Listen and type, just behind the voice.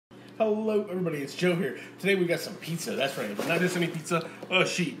Hello, everybody. It's Joe here. Today we got some pizza. That's right. But not just any pizza, a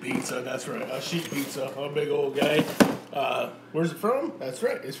sheet pizza. That's right. A sheet pizza. A big old guy. Where's it from? That's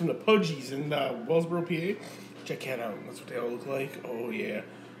right. It's from the Pudgies in Wellsboro, PA. Check that out. That's what they all look like. Oh, yeah.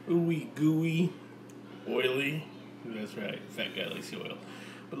 Ooey, gooey, oily. That's right. Fat guy likes the oil.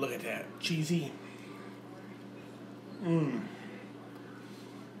 But look at that. Cheesy. Mmm.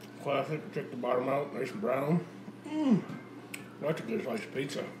 Classic. Check the bottom out. Nice and brown. Mmm. That's a good slice of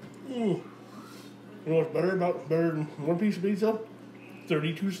pizza. You know what's better than one piece of pizza?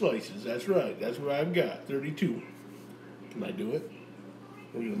 32 slices. That's right. That's what I've got. 32. Can I do it?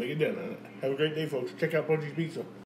 We're going to make it done on it. Have a great day, folks. Check out Pudgies Pizza.